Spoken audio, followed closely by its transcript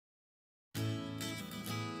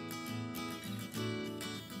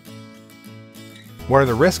What are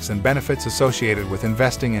the risks and benefits associated with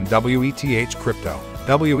investing in wETH crypto?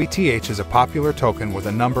 wETH is a popular token with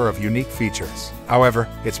a number of unique features. However,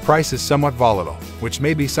 its price is somewhat volatile, which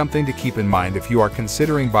may be something to keep in mind if you are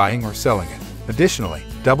considering buying or selling it. Additionally,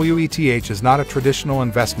 wETH is not a traditional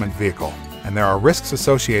investment vehicle, and there are risks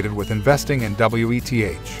associated with investing in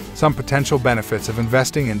wETH. Some potential benefits of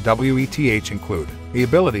investing in wETH include the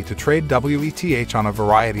ability to trade wETH on a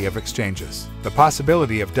variety of exchanges, the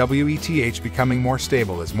possibility of wETH becoming more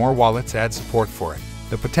stable as more wallets add support for it,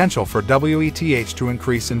 the potential for wETH to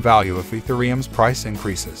increase in value if Ethereum's price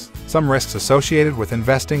increases. Some risks associated with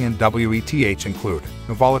investing in wETH include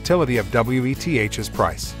the volatility of wETH's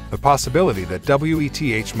price, the possibility that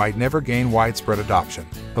wETH might never gain widespread adoption,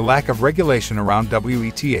 the lack of regulation around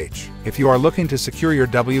wETH. If you are looking to secure your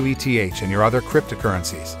wETH and your other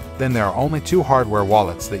cryptocurrencies, then there are only two hardware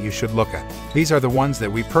wallets that you should look at. These are the ones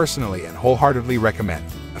that we personally and wholeheartedly recommend.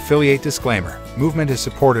 Affiliate disclaimer: Movement is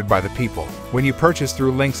supported by the people. When you purchase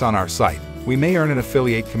through links on our site, we may earn an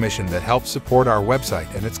affiliate commission that helps support our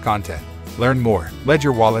website and its content. Learn more.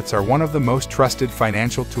 Ledger wallets are one of the most trusted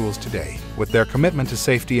financial tools today. With their commitment to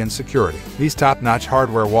safety and security, these top-notch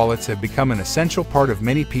hardware wallets have become an essential part of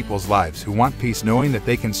many people's lives who want peace knowing that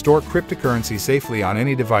they can store cryptocurrency safely on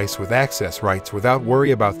any device with access rights without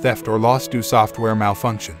worry about theft or loss due to software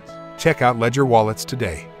malfunctions. Check out Ledger wallets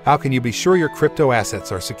today. How can you be sure your crypto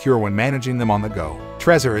assets are secure when managing them on the go?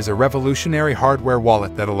 Trezor is a revolutionary hardware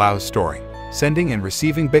wallet that allows storing, sending and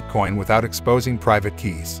receiving Bitcoin without exposing private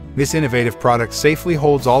keys. This innovative product safely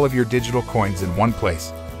holds all of your digital coins in one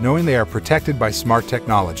place, knowing they are protected by smart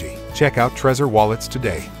technology. Check out Trezor wallets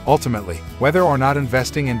today. Ultimately, whether or not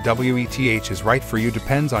investing in wETH is right for you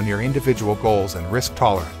depends on your individual goals and risk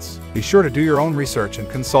tolerance. Be sure to do your own research and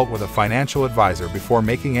consult with a financial advisor before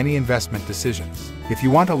making any investment decisions. If you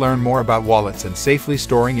want to learn more about wallets and safely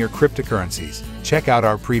storing your cryptocurrencies, check out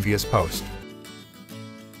our previous post.